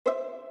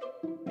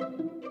Hey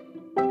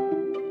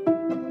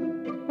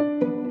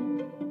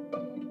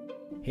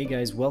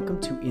guys,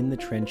 welcome to In the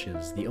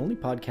Trenches, the only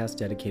podcast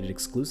dedicated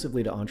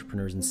exclusively to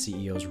entrepreneurs and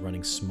CEOs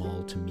running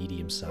small to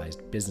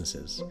medium-sized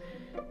businesses.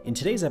 In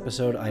today's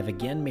episode, I've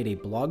again made a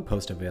blog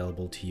post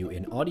available to you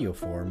in audio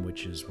form,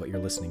 which is what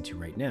you're listening to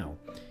right now.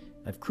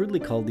 I've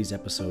crudely called these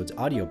episodes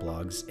audio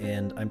blogs,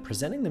 and I'm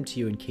presenting them to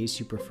you in case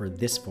you prefer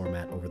this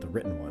format over the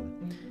written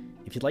one.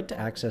 If you'd like to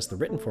access the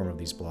written form of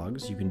these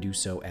blogs, you can do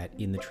so at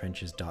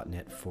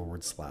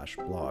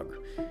inthetrenches.net/blog.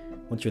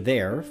 Once you're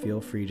there, feel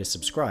free to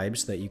subscribe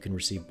so that you can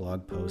receive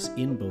blog posts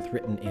in both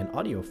written and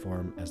audio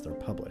form as they're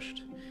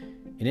published.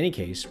 In any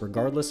case,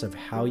 regardless of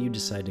how you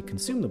decide to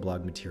consume the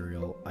blog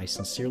material, I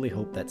sincerely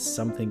hope that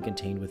something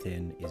contained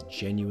within is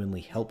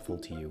genuinely helpful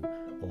to you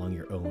along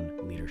your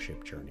own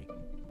leadership journey.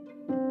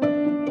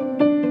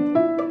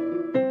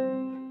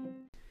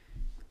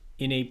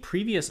 In a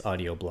previous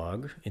audio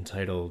blog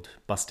entitled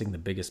Busting the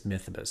Biggest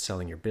Myth About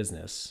Selling Your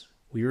Business,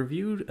 we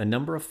reviewed a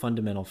number of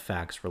fundamental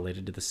facts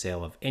related to the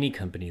sale of any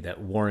company that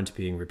warrant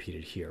being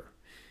repeated here.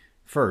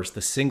 First,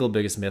 the single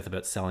biggest myth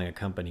about selling a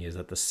company is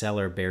that the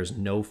seller bears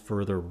no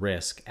further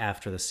risk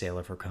after the sale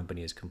of her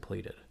company is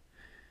completed.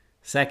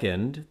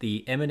 Second,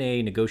 the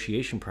M&A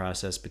negotiation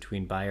process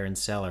between buyer and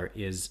seller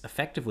is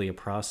effectively a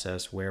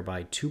process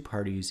whereby two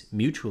parties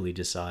mutually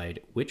decide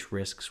which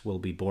risks will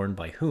be borne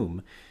by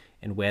whom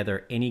and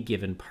whether any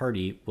given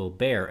party will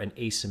bear an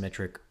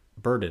asymmetric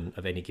burden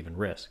of any given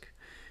risk.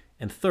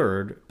 And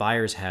third,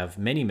 buyers have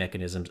many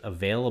mechanisms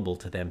available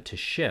to them to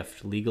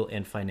shift legal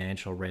and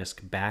financial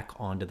risk back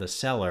onto the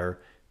seller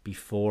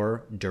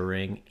before,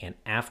 during, and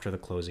after the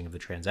closing of the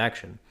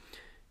transaction.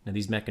 Now,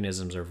 these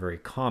mechanisms are very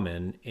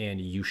common, and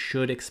you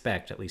should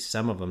expect at least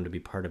some of them to be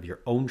part of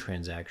your own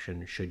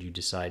transaction should you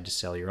decide to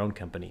sell your own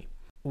company.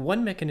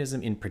 One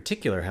mechanism in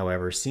particular,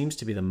 however, seems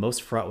to be the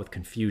most fraught with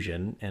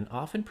confusion and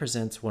often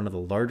presents one of the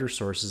larger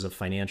sources of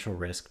financial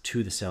risk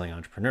to the selling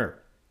entrepreneur.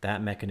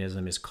 That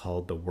mechanism is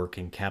called the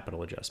working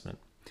capital adjustment.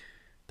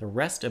 The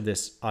rest of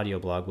this audio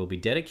blog will be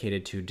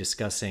dedicated to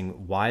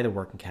discussing why the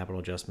working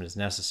capital adjustment is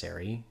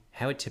necessary,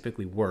 how it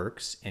typically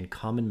works, and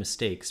common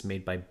mistakes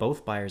made by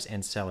both buyers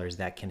and sellers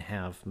that can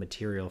have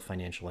material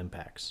financial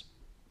impacts.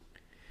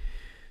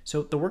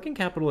 So the working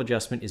capital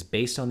adjustment is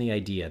based on the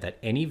idea that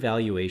any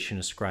valuation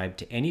ascribed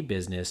to any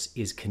business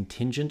is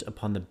contingent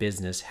upon the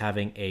business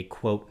having a,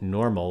 quote,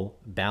 normal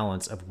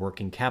balance of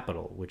working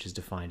capital, which is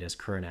defined as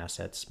current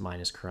assets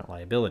minus current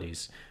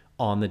liabilities,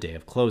 on the day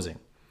of closing.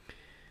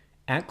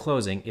 At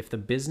closing, if the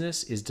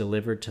business is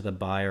delivered to the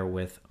buyer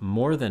with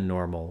more than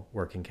normal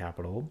working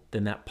capital,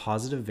 then that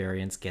positive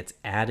variance gets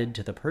added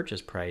to the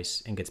purchase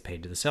price and gets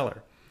paid to the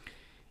seller.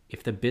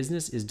 If the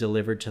business is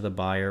delivered to the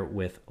buyer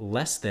with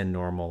less than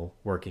normal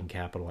working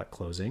capital at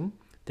closing,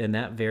 then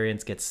that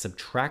variance gets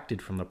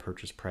subtracted from the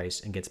purchase price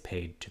and gets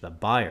paid to the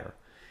buyer.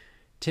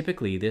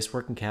 Typically, this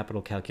working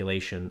capital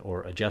calculation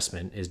or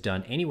adjustment is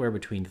done anywhere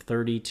between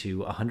 30 to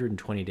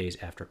 120 days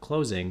after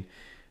closing,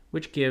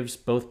 which gives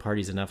both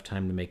parties enough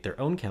time to make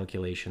their own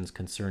calculations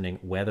concerning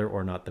whether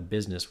or not the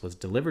business was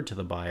delivered to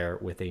the buyer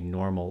with a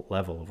normal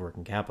level of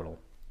working capital.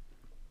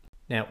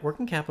 Now,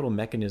 working capital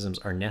mechanisms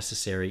are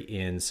necessary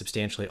in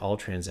substantially all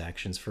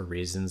transactions for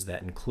reasons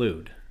that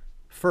include,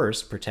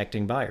 first,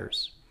 protecting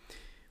buyers.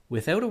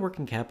 Without a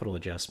working capital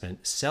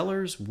adjustment,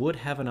 sellers would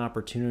have an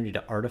opportunity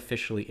to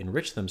artificially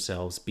enrich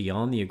themselves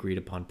beyond the agreed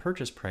upon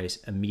purchase price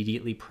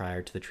immediately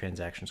prior to the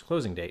transaction's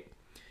closing date.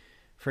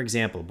 For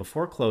example,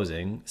 before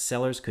closing,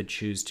 sellers could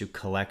choose to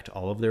collect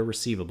all of their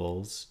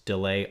receivables,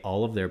 delay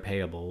all of their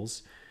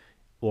payables,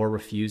 or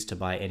refuse to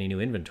buy any new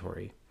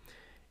inventory.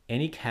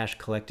 Any cash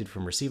collected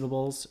from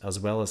receivables, as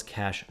well as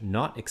cash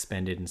not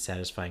expended in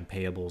satisfying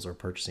payables or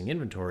purchasing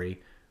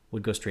inventory,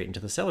 would go straight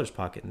into the seller's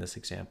pocket in this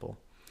example.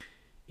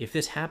 If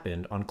this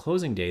happened, on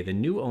closing day, the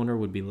new owner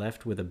would be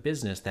left with a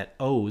business that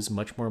owes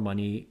much more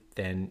money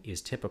than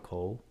is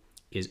typical,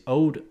 is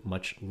owed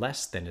much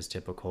less than is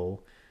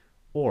typical,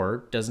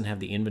 or doesn't have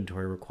the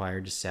inventory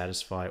required to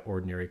satisfy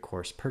ordinary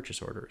course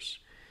purchase orders.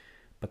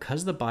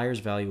 Because the buyer's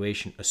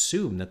valuation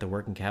assumed that the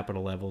working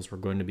capital levels were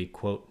going to be,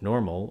 quote,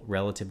 normal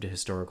relative to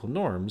historical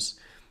norms,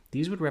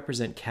 these would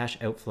represent cash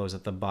outflows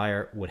that the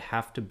buyer would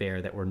have to bear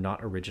that were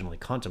not originally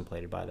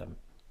contemplated by them.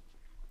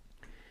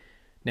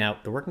 Now,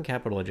 the working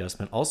capital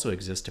adjustment also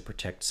exists to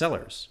protect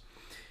sellers.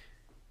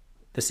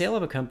 The sale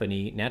of a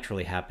company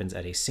naturally happens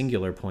at a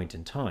singular point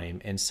in time,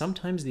 and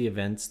sometimes the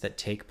events that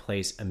take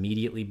place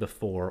immediately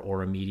before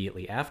or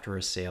immediately after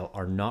a sale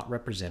are not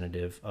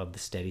representative of the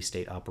steady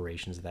state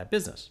operations of that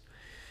business.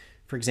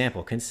 For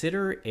example,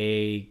 consider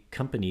a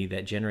company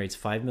that generates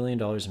 $5 million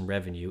in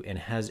revenue and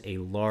has a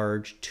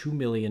large $2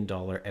 million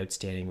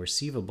outstanding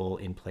receivable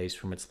in place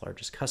from its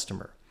largest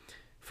customer.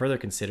 Further,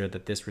 consider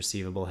that this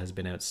receivable has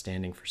been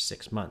outstanding for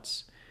 6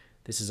 months.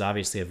 This is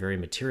obviously a very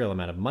material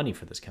amount of money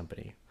for this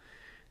company.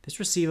 This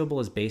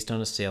receivable is based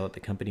on a sale that the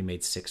company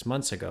made 6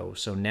 months ago,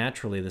 so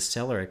naturally the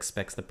seller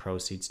expects the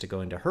proceeds to go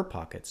into her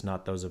pockets,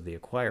 not those of the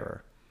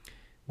acquirer.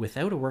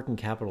 Without a working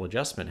capital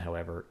adjustment,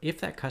 however, if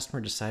that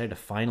customer decided to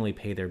finally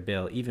pay their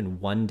bill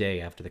even one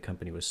day after the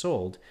company was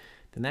sold,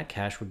 then that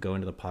cash would go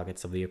into the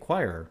pockets of the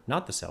acquirer,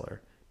 not the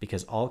seller,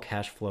 because all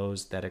cash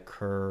flows that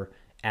occur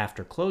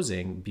after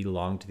closing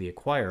belong to the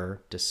acquirer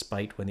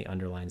despite when the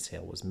underlying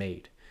sale was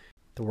made.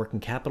 The working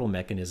capital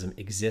mechanism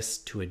exists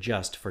to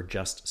adjust for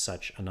just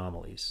such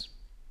anomalies.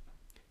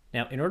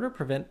 Now, in order to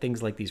prevent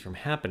things like these from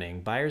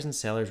happening, buyers and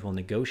sellers will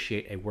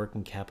negotiate a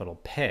working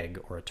capital peg,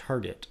 or a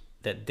target,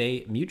 that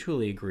they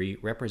mutually agree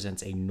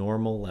represents a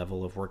normal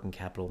level of working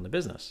capital in the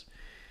business.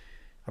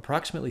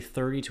 Approximately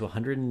 30 to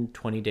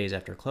 120 days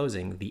after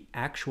closing, the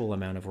actual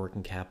amount of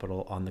working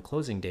capital on the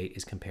closing date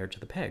is compared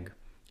to the peg.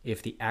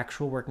 If the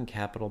actual working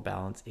capital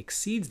balance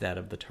exceeds that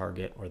of the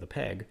target, or the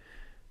peg,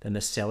 then the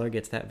seller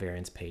gets that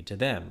variance paid to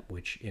them,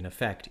 which in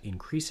effect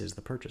increases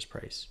the purchase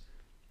price.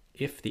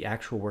 If the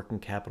actual working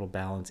capital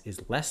balance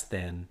is less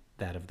than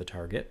that of the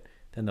target,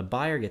 then the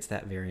buyer gets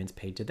that variance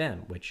paid to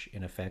them, which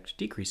in effect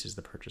decreases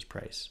the purchase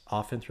price,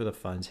 often through the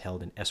funds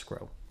held in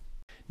escrow.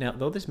 Now,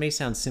 though this may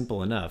sound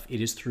simple enough,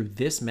 it is through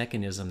this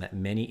mechanism that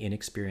many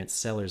inexperienced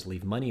sellers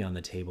leave money on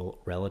the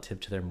table relative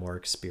to their more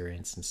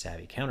experienced and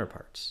savvy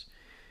counterparts.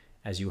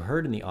 As you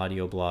heard in the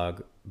audio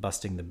blog,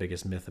 Busting the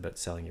Biggest Myth About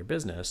Selling Your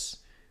Business,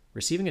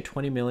 receiving a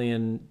 $20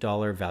 million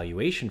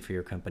valuation for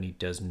your company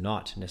does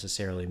not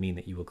necessarily mean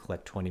that you will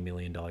collect $20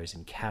 million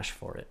in cash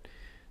for it.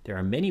 There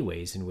are many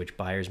ways in which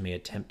buyers may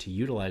attempt to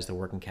utilize the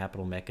working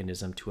capital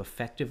mechanism to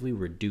effectively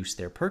reduce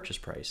their purchase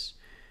price.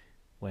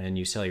 When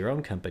you sell your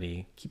own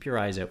company, keep your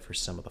eyes out for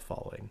some of the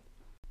following.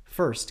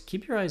 First,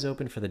 keep your eyes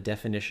open for the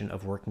definition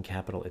of working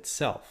capital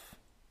itself.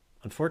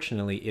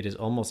 Unfortunately, it is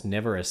almost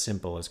never as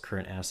simple as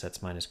current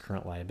assets minus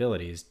current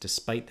liabilities,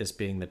 despite this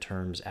being the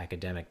term's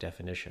academic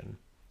definition.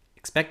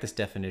 Expect this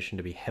definition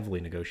to be heavily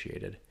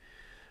negotiated.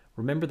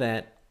 Remember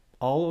that,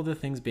 all other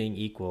things being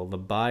equal, the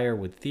buyer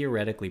would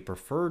theoretically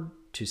prefer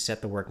to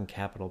set the working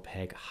capital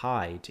peg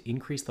high to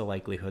increase the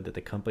likelihood that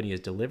the company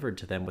is delivered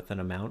to them with an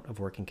amount of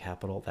working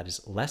capital that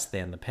is less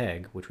than the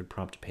peg, which would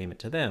prompt payment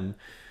to them,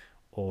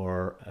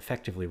 or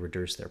effectively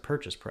reduce their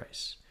purchase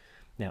price.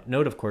 Now,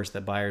 note, of course,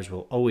 that buyers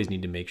will always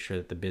need to make sure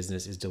that the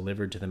business is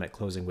delivered to them at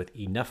closing with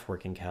enough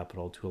working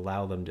capital to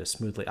allow them to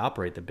smoothly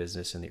operate the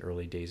business in the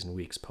early days and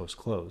weeks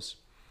post-close.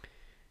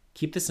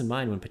 Keep this in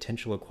mind when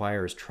potential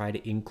acquirers try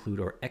to include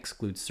or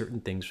exclude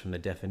certain things from the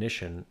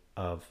definition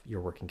of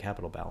your working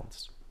capital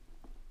balance.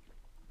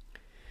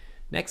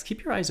 Next,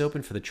 keep your eyes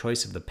open for the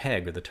choice of the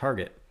peg, or the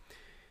target.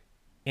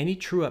 Any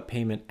true-up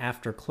payment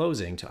after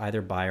closing to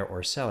either buyer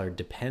or seller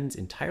depends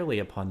entirely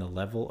upon the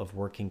level of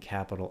working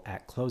capital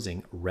at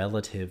closing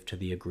relative to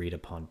the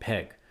agreed-upon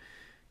peg.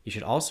 You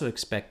should also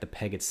expect the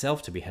peg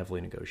itself to be heavily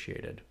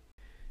negotiated.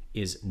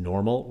 Is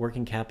normal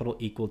working capital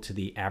equal to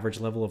the average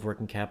level of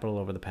working capital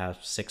over the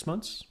past 6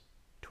 months,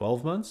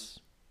 12 months,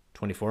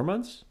 24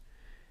 months?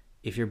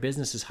 If your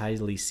business is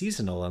highly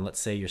seasonal, and let's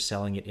say you're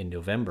selling it in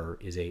November,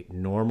 is a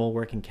normal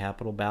working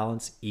capital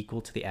balance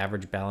equal to the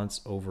average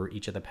balance over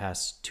each of the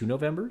past 2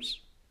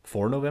 Novembers,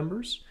 4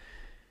 Novembers?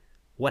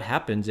 What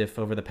happens if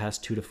over the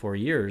past 2 to 4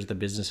 years, the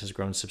business has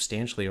grown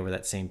substantially over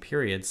that same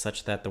period,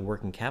 such that the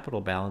working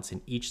capital balance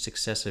in each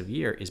successive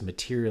year is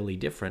materially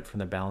different from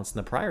the balance in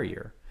the prior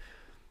year?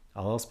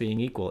 All else being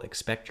equal,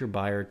 expect your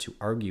buyer to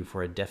argue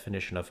for a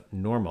definition of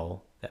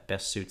normal that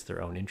best suits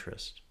their own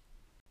interest.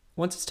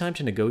 Once it's time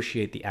to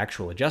negotiate the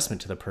actual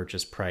adjustment to the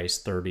purchase price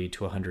 30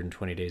 to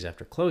 120 days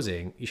after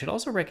closing, you should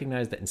also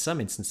recognize that in some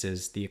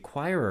instances, the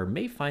acquirer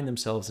may find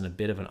themselves in a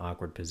bit of an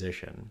awkward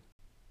position.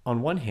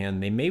 On one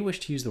hand, they may wish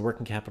to use the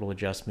working capital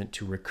adjustment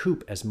to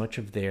recoup as much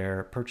of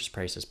their purchase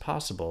price as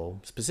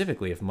possible,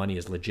 specifically if money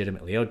is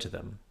legitimately owed to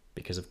them.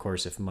 Because, of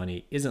course, if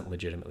money isn't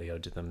legitimately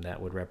owed to them,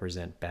 that would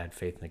represent bad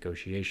faith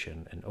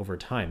negotiation, and over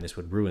time, this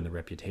would ruin the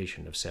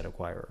reputation of said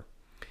acquirer.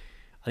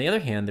 On the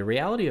other hand, the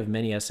reality of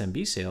many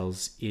SMB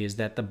sales is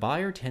that the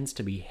buyer tends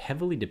to be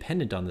heavily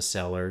dependent on the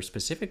seller,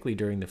 specifically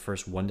during the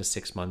first 1 to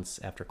 6 months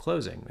after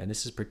closing. And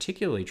this is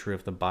particularly true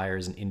if the buyer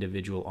is an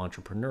individual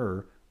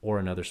entrepreneur or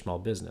another small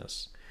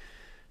business.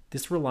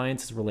 This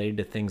reliance is related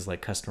to things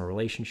like customer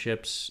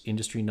relationships,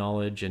 industry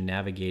knowledge, and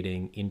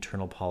navigating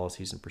internal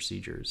policies and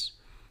procedures.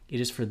 It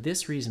is for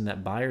this reason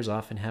that buyers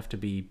often have to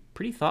be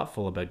pretty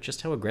thoughtful about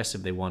just how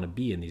aggressive they want to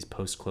be in these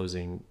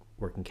post-closing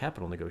working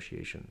capital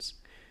negotiations.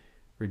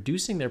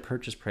 Reducing their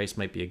purchase price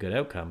might be a good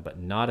outcome, but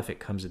not if it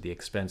comes at the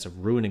expense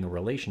of ruining a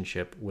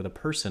relationship with a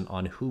person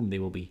on whom they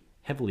will be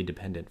heavily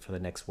dependent for the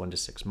next 1 to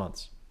 6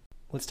 months.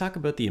 Let's talk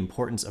about the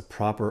importance of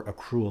proper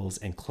accruals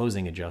and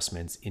closing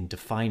adjustments in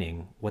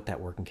defining what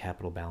that working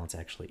capital balance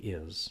actually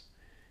is.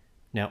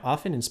 Now,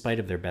 often in spite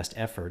of their best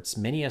efforts,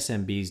 many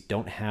SMBs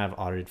don't have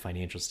audited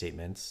financial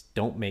statements,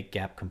 don't make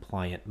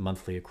GAAP-compliant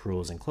monthly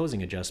accruals and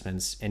closing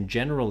adjustments, and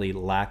generally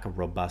lack a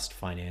robust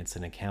finance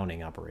and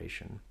accounting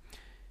operation.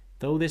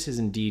 Though this is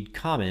indeed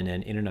common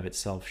and in and of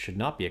itself should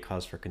not be a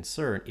cause for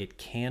concern, it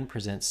can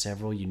present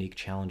several unique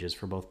challenges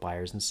for both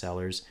buyers and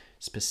sellers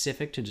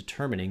specific to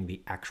determining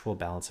the actual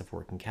balance of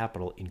working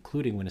capital,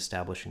 including when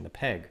establishing the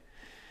peg.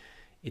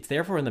 It's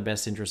therefore in the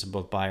best interest of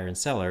both buyer and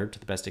seller, to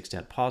the best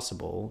extent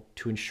possible,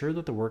 to ensure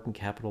that the working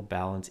capital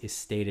balance is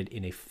stated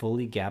in a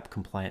fully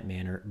GAAP-compliant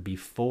manner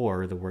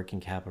before the working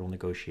capital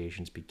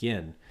negotiations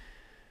begin.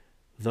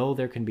 Though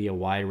there can be a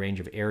wide range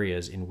of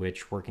areas in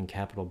which working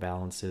capital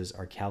balances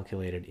are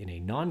calculated in a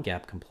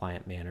non-GAAP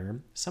compliant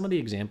manner, some of the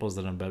examples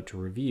that I'm about to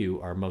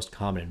review are most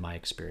common in my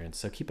experience,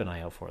 so keep an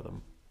eye out for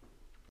them.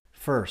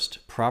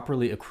 First,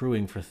 properly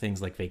accruing for things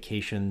like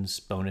vacations,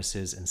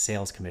 bonuses, and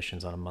sales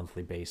commissions on a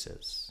monthly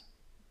basis.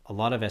 A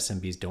lot of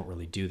SMBs don't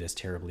really do this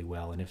terribly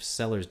well, and if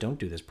sellers don't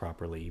do this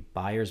properly,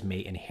 buyers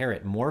may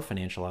inherit more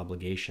financial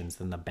obligations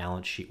than the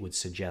balance sheet would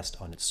suggest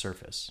on its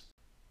surface.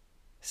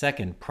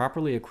 Second,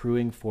 properly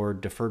accruing for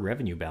deferred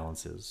revenue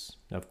balances.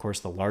 Now, of course,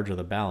 the larger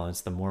the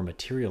balance, the more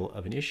material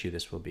of an issue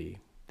this will be.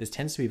 This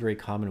tends to be very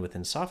common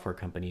within software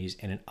companies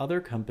and in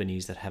other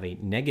companies that have a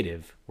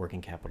negative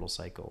working capital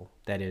cycle.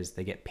 That is,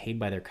 they get paid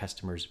by their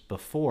customers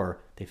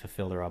before they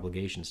fulfill their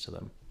obligations to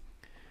them.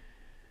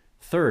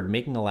 Third,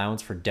 making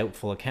allowance for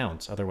doubtful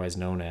accounts, otherwise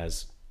known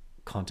as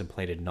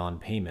contemplated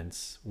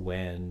non-payments,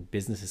 when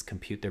businesses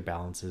compute their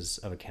balances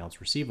of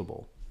accounts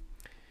receivable.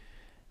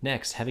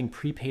 Next, having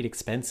prepaid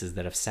expenses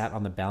that have sat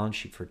on the balance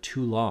sheet for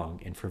too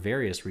long and for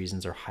various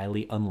reasons are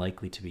highly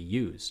unlikely to be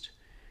used.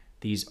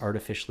 These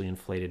artificially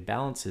inflated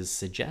balances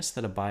suggest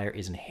that a buyer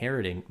is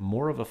inheriting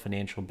more of a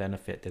financial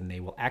benefit than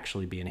they will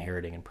actually be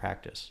inheriting in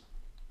practice.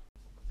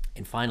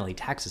 And finally,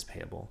 taxes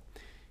payable.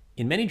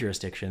 In many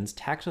jurisdictions,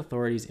 tax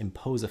authorities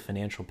impose a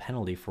financial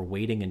penalty for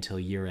waiting until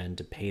year-end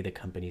to pay the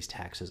company's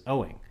taxes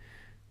owing.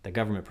 The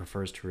government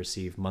prefers to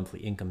receive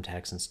monthly income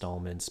tax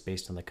installments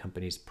based on the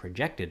company's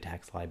projected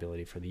tax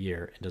liability for the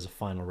year and does a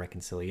final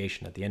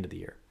reconciliation at the end of the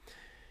year.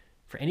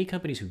 For any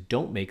companies who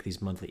don't make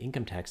these monthly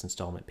income tax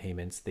installment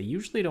payments, they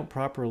usually don't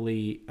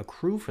properly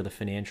accrue for the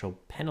financial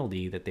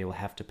penalty that they will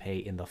have to pay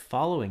in the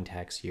following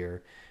tax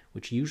year,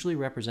 which usually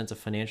represents a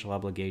financial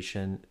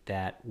obligation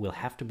that will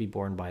have to be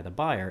borne by the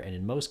buyer, and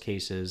in most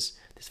cases,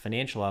 this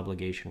financial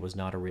obligation was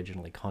not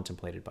originally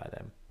contemplated by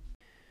them.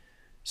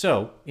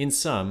 So, in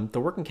sum, the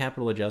working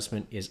capital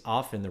adjustment is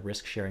often the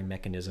risk-sharing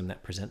mechanism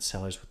that presents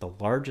sellers with the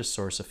largest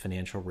source of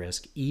financial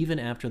risk even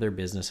after their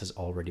business has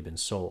already been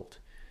sold.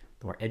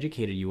 The more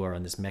educated you are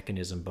on this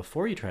mechanism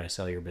before you try to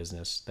sell your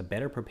business, the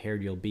better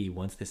prepared you'll be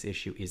once this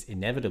issue is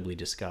inevitably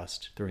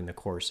discussed during the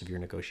course of your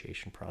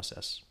negotiation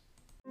process.